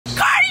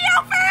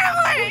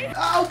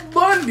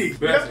Bundy.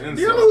 Best You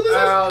insult. know who this is?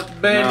 Al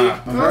Bundy.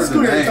 Let's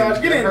do this,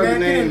 Todd. Get in, man.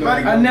 Get in,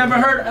 buddy. I never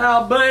heard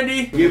Al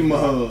Bundy. Give him a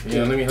hug.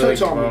 Yeah, let me hug Touch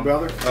you, on me, bro.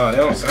 brother. Oh, that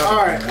don't sound.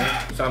 All right.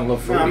 Sound a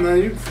little Nah, fruity. man,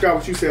 you forgot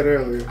what you said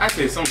earlier. I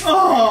said something.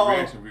 Oh.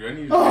 Reaction video. I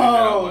need you to get that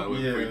out by the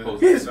way before you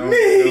post it. It's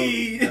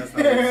me. That's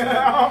not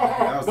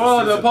what I'm saying.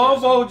 Boy, the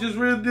popo just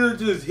really did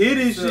just hit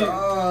his shit.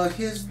 Oh,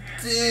 his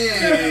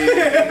dick.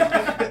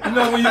 You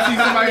know when you see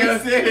somebody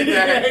else said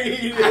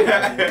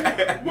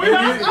that. What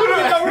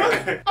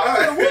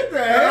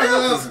the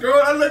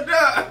hell? I looked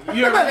up.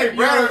 You ever, Hey,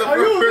 Brad was the Are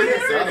you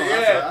first person there? to say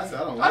I that. said,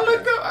 I don't I like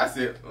looked that. up. I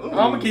said, ooh. I'm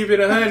gonna keep it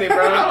 100,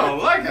 bro. I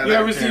don't like how You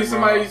that ever see came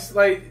somebody's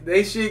like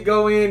they shit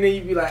go in and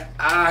you be like,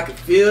 I can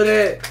feel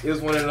that. It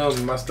was one of those.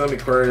 My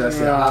stomach hurt. I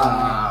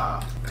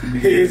said,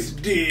 His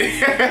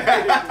dick.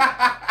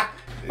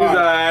 It's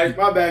alright.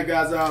 My bad,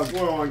 guys. We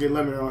don't want to get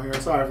limited on here.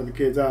 Sorry for the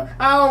kids.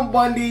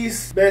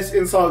 Bundy's best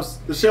insults.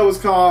 The show is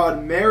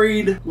called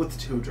Married with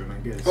Children, I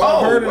guess. Oh,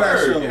 I heard of that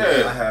word, show.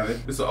 yeah. I have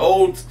it. It's an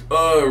old,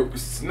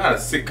 it's not a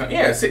sitcom.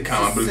 Yeah, a sitcom,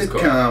 I believe it's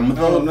called. Sitcom. with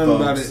I don't old know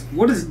about folks. it.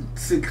 What is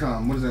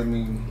sitcom? What does that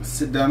mean?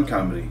 Sit down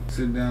comedy.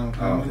 Sit down.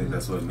 I don't think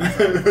that's what it means.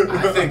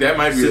 I think that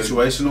might be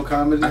Situational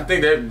comedy. I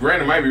think that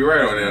Brandon might be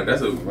right on that.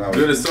 That's a Wow.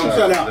 good assumption.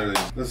 Shut up. Literally.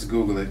 Let's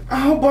Google it.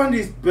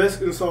 Bundy's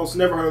best insults.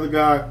 Never heard of the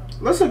guy.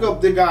 Let's look up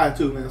the guy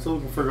too, man, so we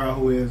can figure out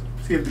who he is.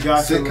 See if the guy.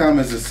 Sitcom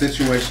is a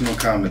situational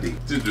comedy.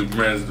 Just do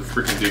Brandon's the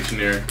freaking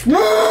dictionary.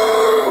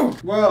 Whoa!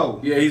 Whoa!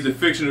 Yeah, he's a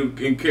fictional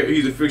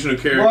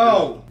character.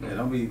 Whoa! Yeah,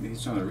 don't be.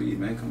 He's trying to read,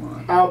 man. Come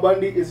on. Al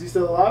Bundy, is he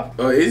still alive?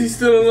 Oh, is he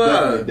still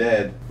Definitely alive?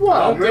 dead. I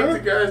Wow, don't man.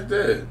 think the guy's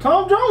dead.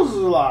 Tom Jones is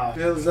alive. What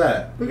the hell is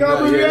that? The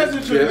guy with the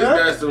acid tree, this man.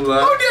 guy's still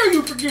alive. How dare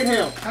you forget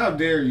him? How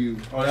dare you?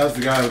 Oh, that was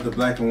the guy with the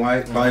black and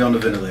white. Probably on the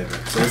ventilator.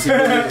 So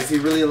is he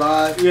really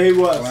alive? Yeah, he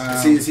was.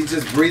 Wow. Is he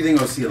just breathing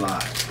or is he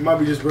alive? He might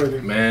be just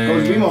breathing. Coach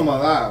Man. Beam on my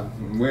live.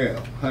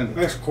 Well, honey.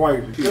 That's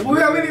quite. If we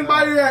have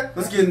anybody that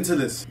Let's get into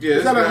this. Yeah,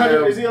 is this that a guy,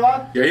 hundred? Is he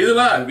alive? yeah, he's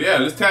alive. Yeah,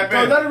 let's tap Oh,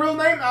 is in. that a real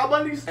name? Al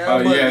Bundy's? Oh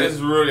yeah, this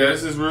is real. Yeah,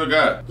 this is real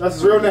guy. That's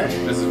his real name.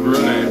 This is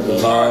real name.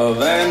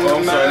 Love and Oh,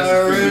 I'm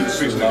sorry, this is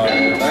fictional love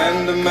character.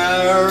 and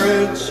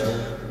marriage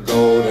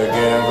go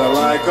together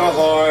like a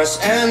horse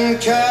and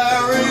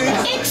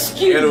carriage. Ed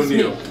Excuse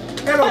me, O'Neill.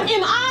 but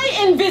am I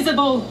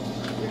invisible?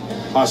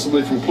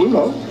 Possibly from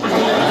Pluto.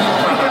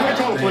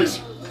 Call the police.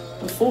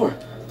 What for?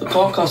 The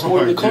car costs more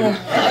than the car. Hey,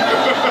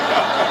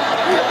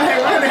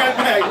 run that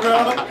back,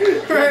 bro.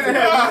 Run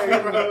that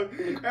back, bro.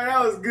 Hey, that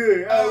was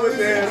good. Oh, what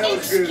the hell? That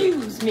was good.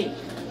 Excuse me,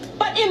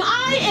 but am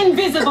I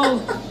invisible?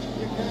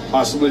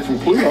 Possibly from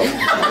Pluto.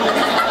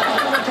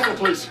 Call the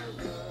police.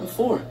 What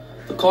for?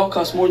 The car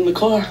costs more than the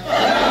car.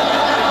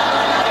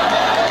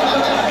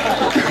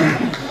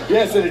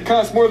 Yes, and it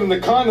costs more than the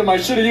condom I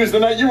should have used the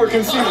night you were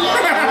conceived.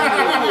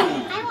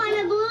 I want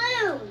a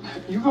balloon.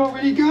 You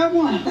already got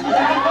one. Ooh,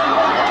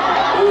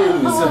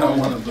 so I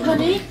want to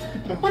Honey,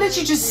 why don't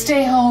you just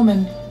stay home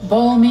and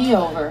bowl me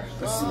over?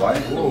 This is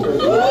white.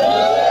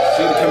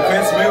 Should have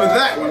convinced me with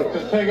that one.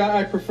 Peg,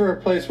 I prefer a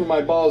place where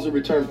my balls are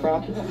returned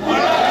promptly.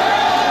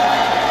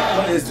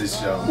 What is this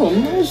show? Well,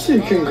 mercy,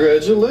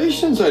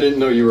 congratulations. I didn't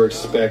know you were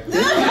expecting.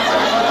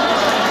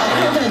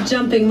 That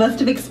jumping must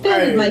have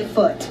expanded my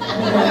foot.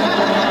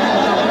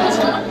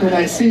 And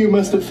I see you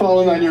must have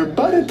fallen on your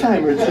butt a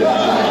time or two.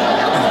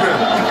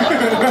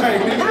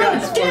 How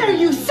dare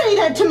you say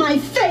that to my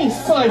face?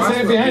 Well, I'd say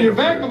it behind your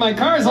back, but my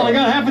car's only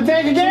got half a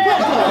tank of gas.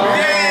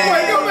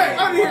 Wait, go back.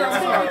 Out of here. I'm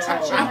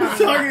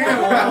sorry. I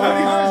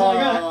was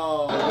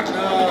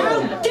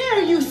talking How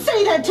dare you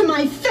say that to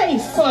my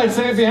face? Well, I'd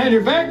say it behind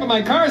your back, but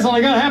my car's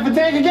only got half a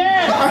tank of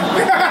gas.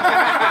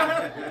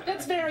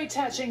 That's very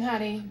touching,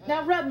 honey.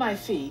 Now rub my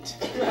feet.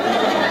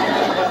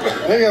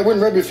 Hey, I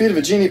wouldn't rub your feet if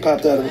a genie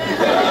popped out of it.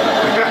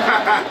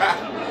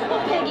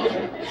 Peggy,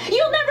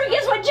 you'll never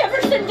guess what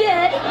Jefferson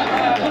did.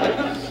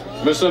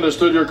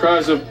 Misunderstood your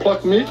cries of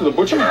pluck me to the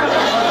butcher? Little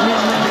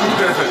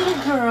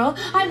girl,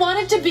 I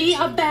wanted to be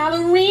a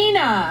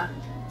ballerina.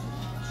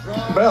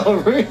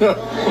 Ballerina?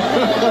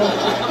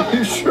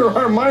 You sure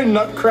are my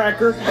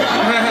nutcracker.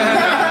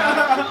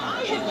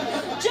 I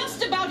have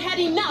just about had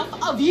enough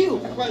of you.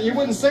 Well, you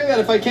wouldn't say that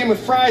if I came with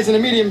fries and a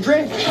medium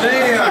drink.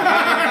 Damn!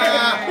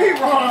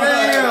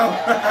 Damn!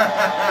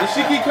 Does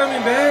she keep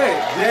coming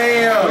back?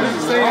 Damn! What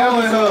does it say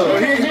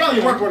episode? He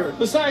probably work with her.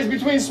 The size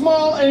between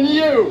small and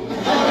you.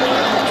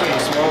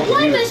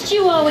 Why must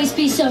you always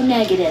be so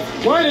negative?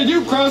 Why did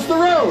you cross the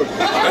road?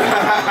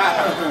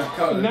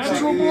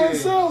 Natural born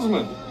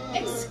salesman.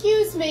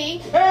 Excuse me.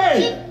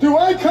 Hey, do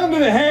I come to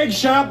the hag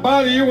shop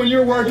bother you when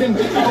you're working?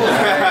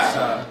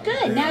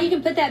 Good, now you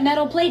can put that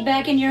metal plate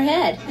back in your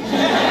head.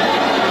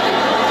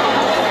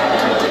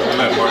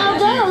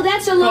 Although,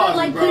 that's a lot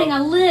like putting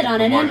a lid on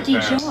an empty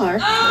jar.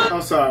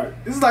 I'm sorry.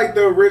 This is like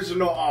the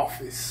original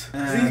Office.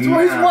 He's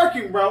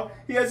working, bro.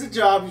 He has a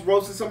job. He's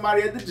roasting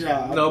somebody at the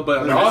job. No,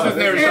 but the office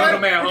never showed a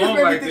man home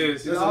like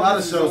this. There's a lot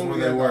of shows where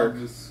they work.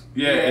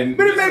 Yeah, and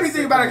But it made me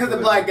think about it because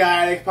the black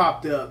guy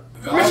popped up.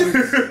 Bro,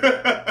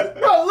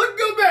 look,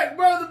 go back,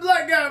 bro. The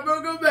black guy,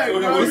 bro. Go back,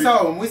 bro.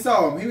 We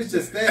saw him. He was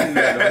just standing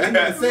there. Though. He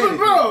didn't say anything.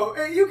 Bro,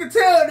 and you can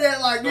tell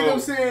that, like, you know what I'm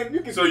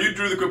saying? So you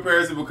drew the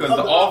comparison because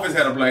The Office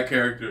had a black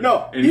character.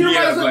 No, and he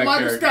had a black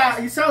Michael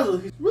character.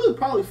 Scott. He's really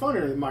probably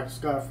funnier than Michael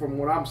Scott from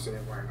what I'm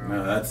saying right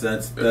now. No, that's.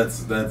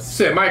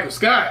 Said Michael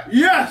Scott.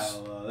 Yes.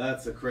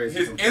 That's a crazy.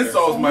 His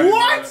insults might be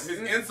What? better. His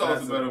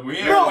insults are better. But he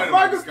ain't Bro, funny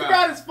Michael like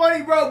Scott is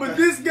funny, bro, but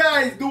this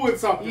guy is doing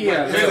something.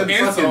 Yeah,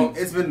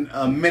 It's been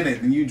a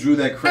minute and you drew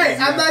that crazy. Hey,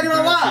 I'm not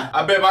gonna lie.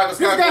 I bet Michael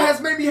Scott. This guy has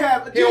made me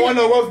have. He don't want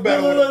no roast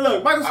battle.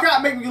 Look. Michael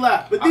Scott make me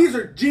laugh, but these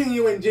are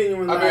genuine.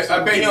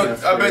 I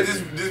bet this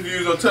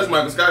views don't touch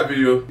Michael Scott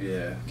video.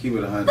 Yeah, keep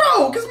it 100.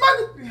 Bro, because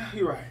Michael.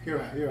 You're right.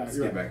 Let's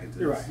get back into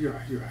this. You're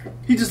right.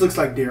 He just looks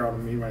like Daryl to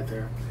me right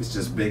there. He's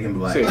just big and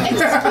black. Excuse me.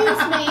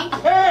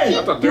 Hey,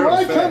 do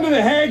I come to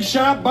the hag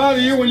shop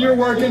bother you when you're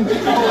working?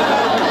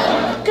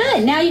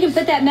 Good. Now you can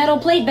put that metal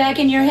plate back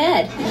in your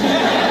head.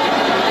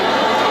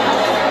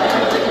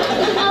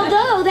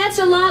 Although that's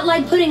a lot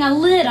like putting a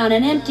lid on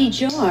an empty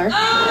jar.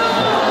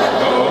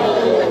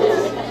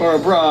 Or a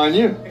bra on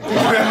you.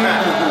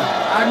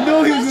 I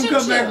knew he was gonna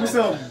come back with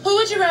something. Who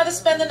would you rather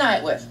spend the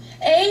night with?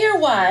 A, your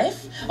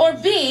wife, or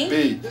B?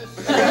 B. 2, 4,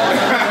 6, 8,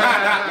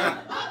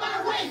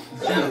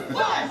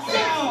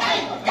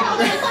 go,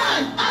 be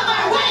fun, on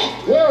my way.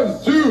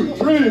 1, 2,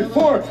 3,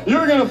 4.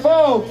 You're gonna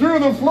fall through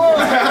the floor.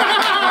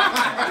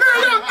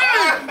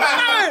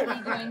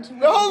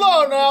 Hold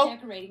on now.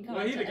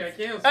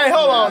 Hey,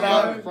 hold on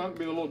now. Front,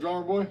 be the little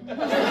drummer boy. Hold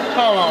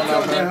on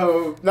now,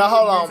 man. Now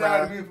hold on,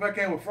 man. If I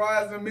came with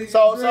fries and meat.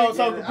 So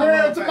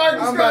compared to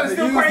Michael Scott, it's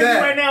still crazy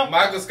right now.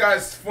 Michael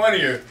Scott's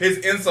funnier. His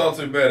insults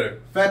are better.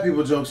 Fat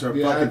people jokes are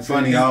fucking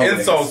funny. His Always.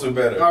 insults are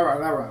better. All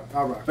right.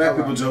 Fat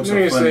people jokes You are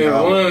ain't funny. saying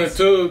Always. 1,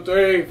 2,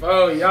 3,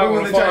 4. Y'all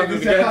gonna fall through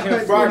the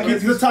goddamn Bro,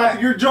 get the top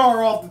of your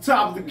jar off the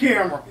top of the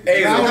camera.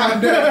 Hey, How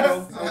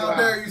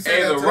dare you say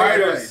hey, that the to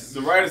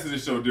writers of the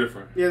show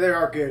different. Yeah, they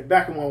are good.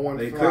 Back in 1-1.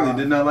 They clearly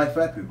did not like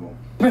fat people.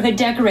 For a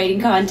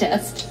decorating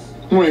contest.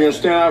 What, you gonna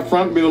stand out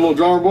front and be the little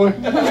drummer boy? You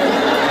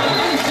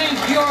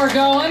think you're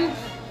going?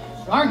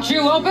 Aren't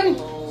you open?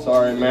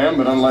 Sorry, ma'am,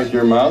 but unlike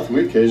your mouth,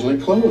 we occasionally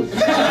close.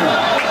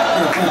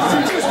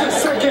 Just a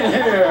second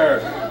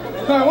here.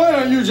 Now, why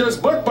don't you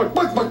just buck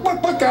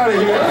out of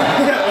here?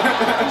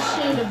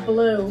 Shade of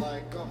blue.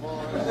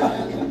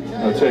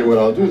 I'll tell you what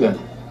I'll do then.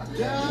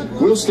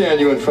 We'll stand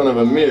you in front of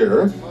a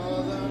mirror.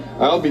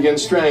 I'll begin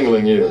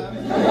strangling you.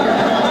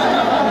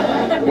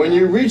 When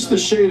you reach the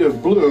shade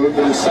of blue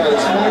that is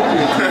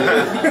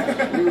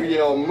satisfactory to you, you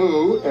yell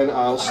moo and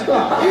I'll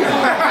stop.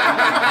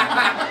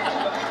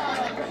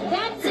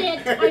 That's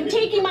it. I'm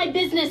taking my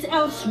business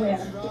elsewhere.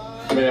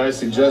 May I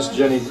suggest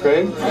Jenny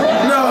Craig?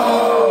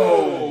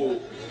 No!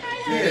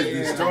 He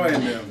is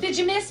destroying them. Did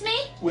you miss me?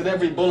 With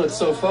every bullet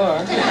so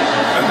far.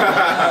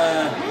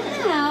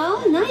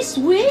 Well, nice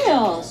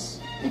wheels.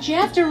 But you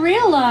have to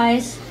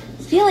realize,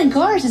 stealing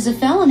cars is a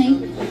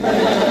felony.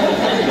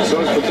 So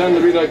let's pretend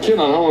to be that kid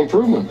on Home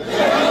Improvement.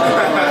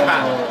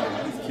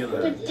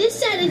 With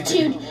this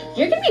attitude,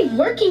 you're going to be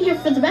working here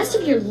for the rest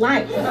of your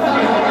life.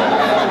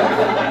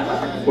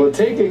 Well,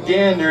 take a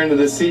gander into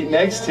the seat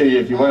next to you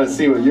if you want to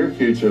see what your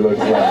future looks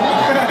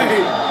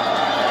like.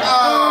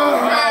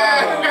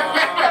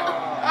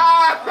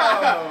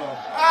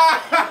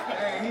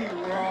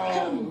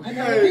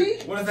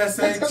 What does that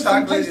say? Let's go Chocolate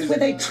someplace is where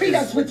they treat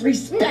us with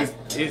respect.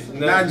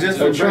 not just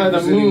So for try the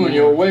breakfast moon anymore.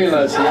 your way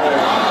last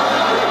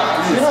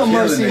night. He's You know, killing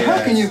Mercy, their how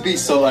ass. can you be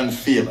so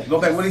unfeeling? Go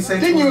back, what did he say?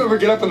 Didn't you ever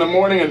get up in the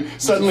morning and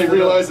suddenly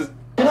realize that,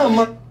 you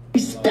know,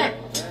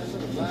 respect?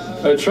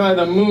 I tried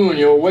the moon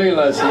your way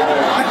last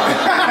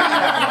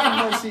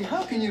night. Mercy,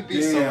 how can you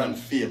be so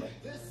unfeeling?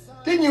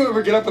 Didn't you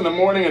ever get up in the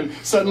morning and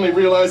suddenly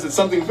realize that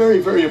something very,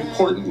 very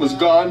important was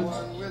gone?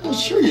 Well,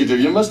 sure you do.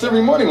 You must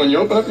every morning when you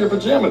open up your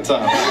pajama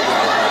top.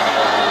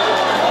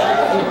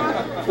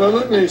 Well,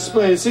 let me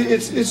explain. See,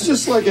 it's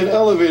just like an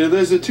elevator.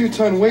 There's a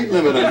 2-ton weight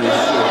limit on this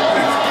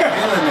shit.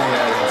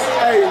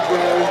 Hey,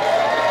 bro.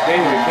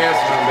 David Cass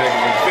come back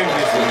and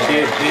finish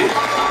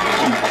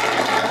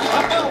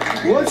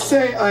this Let's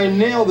say I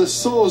nail the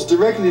soles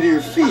directly to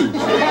your feet.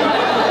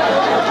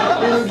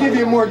 It'll give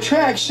you more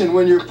traction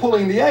when you're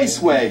pulling the ice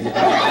wagon.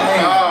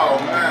 Oh,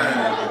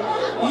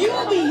 man. You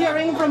will be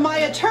hearing from my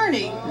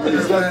attorney.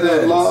 Is that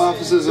the law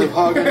offices of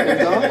Hagen and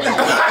Dodge?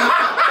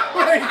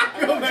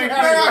 Go back. I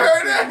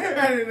heard that. I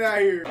did not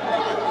hear.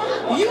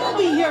 You will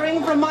be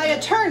hearing from my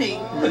attorney.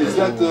 Is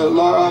that the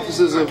law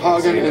offices of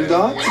Hagen and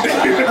Dodge?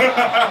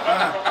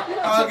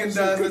 Hagen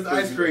does his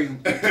ice cream.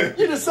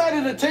 You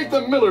decided to take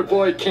the Miller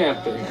boy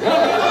camping.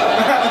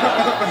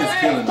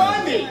 Hey,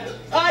 Bundy!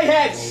 I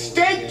had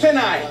steak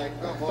tonight.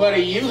 What are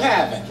you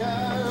having?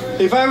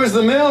 If I was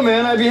the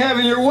mailman, I'd be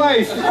having your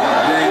wife. I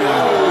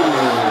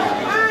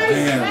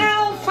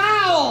smell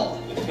foul.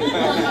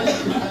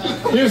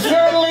 You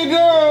certainly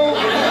do.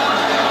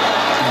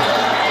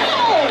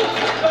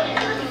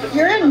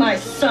 You're in my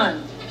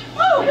son.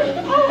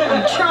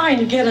 I'm trying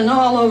to get an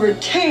all-over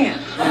tan.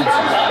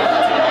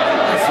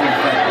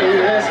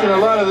 You're asking a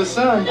lot of the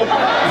sun.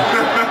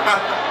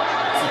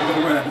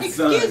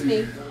 Excuse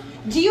me.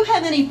 do you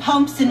have any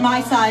pumps in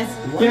my size?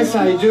 Yes,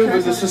 I do,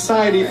 but the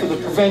Society for the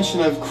Prevention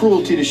of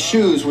Cruelty to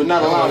Shoes would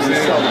not allow me to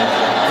sell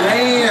them.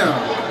 Damn.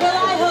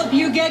 Well, I hope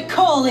you get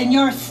coal in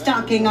your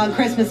stocking on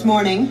Christmas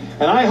morning.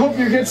 And I hope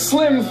you get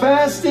slim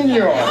fast in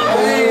yours.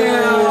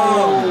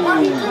 Damn.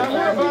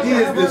 He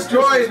has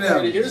destroyed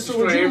them. So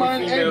would you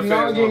mind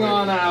eggnogging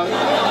on out?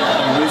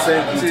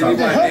 To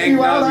To help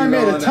you out, I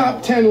made a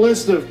top 10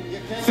 list of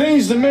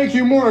things to make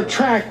you more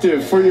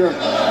attractive for your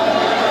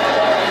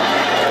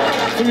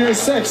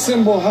sex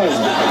symbol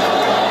husband.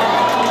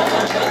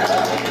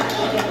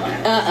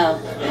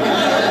 Uh-oh.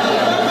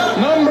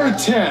 Number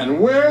 10,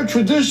 wear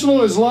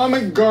traditional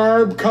Islamic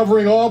garb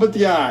covering all but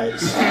the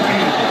eyes.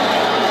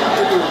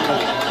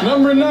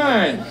 Number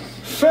 9,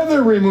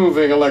 feather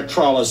removing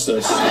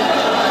electrolysis.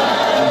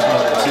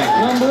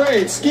 Number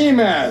 8, ski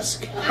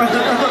mask.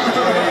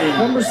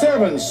 Number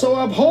 7, sew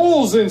up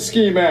holes in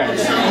ski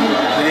mask.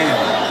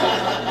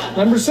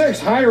 Number 6,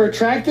 hire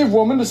attractive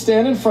woman to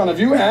stand in front of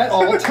you at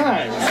all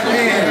times.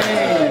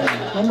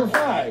 Number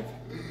 5,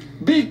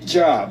 beak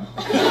job.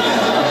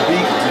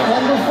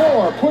 Number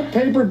 4, put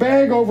paper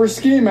bag over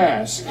ski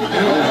mask.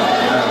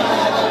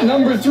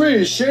 Number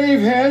 3,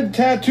 shave head,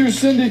 tattoo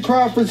Cindy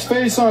Crawford's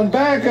face on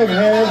back of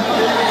head.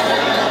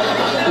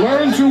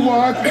 Learn to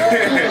walk.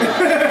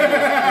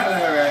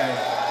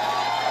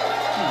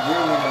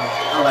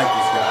 I like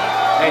this guy.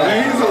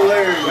 Hey, he's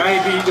hilarious.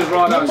 Maybe he just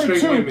rolled out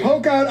straight Number 2, women.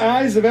 poke out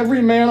eyes of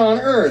every man on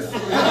earth. Oh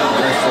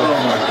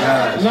my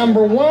gosh.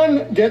 Number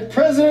 1, get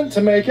president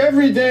to make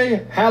every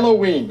day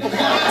Halloween. Damn.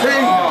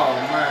 Oh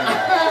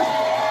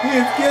man. He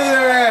is killing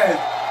her ass.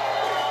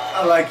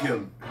 I like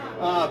him.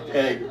 Ah,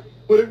 Peg.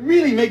 Would it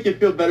really make you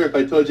feel better if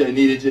I told you I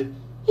needed you?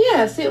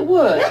 Yes, it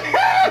would.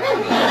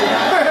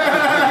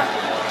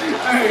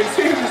 Hey,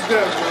 see this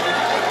stuff,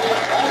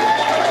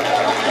 man.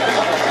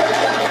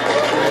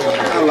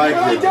 I like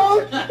him.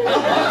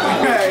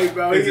 Hey,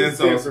 bro, His he's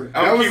insults. different.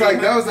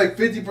 That was like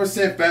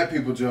 50% fat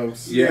people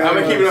jokes. Yeah, I'm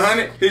gonna keep it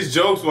 100. His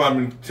jokes while I've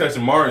been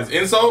touching Martin's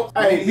insults.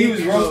 Hey, he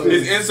was roasted.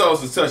 His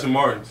insults is touching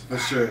Martin's. For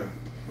sure.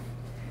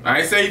 I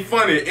ain't say he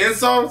funny.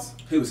 Insults.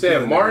 He was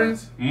saying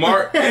Martin's.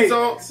 Hey,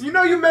 Insults. you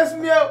know you messed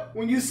me up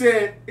when you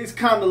said it's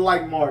kind of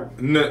like Martin.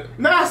 No.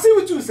 Nah, I see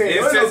what you saying.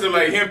 In sense of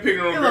like him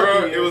picking on a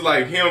girl, it was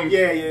like him,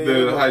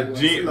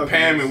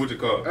 Pam and what you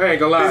call it. I ain't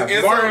gonna lie.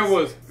 His Martin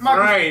insults- was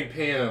frying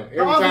Pam. Every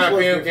time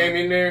Pam came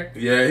in there.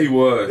 Yeah, he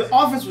was. The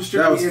office was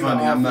strictly That was in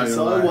funny, the I'm not office,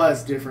 gonna so it lie.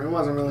 was different. It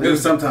wasn't really. It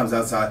was sometimes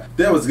outside.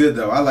 That was good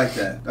though. I like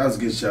that. That was a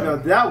good show. No,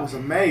 that was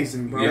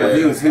amazing, bro. Yeah,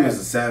 he was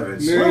a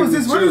savage. What was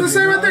this? What did it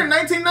say right there?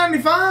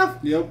 1995?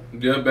 Yep.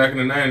 Yeah, back in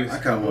the 90s. I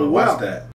kind of want to watch that.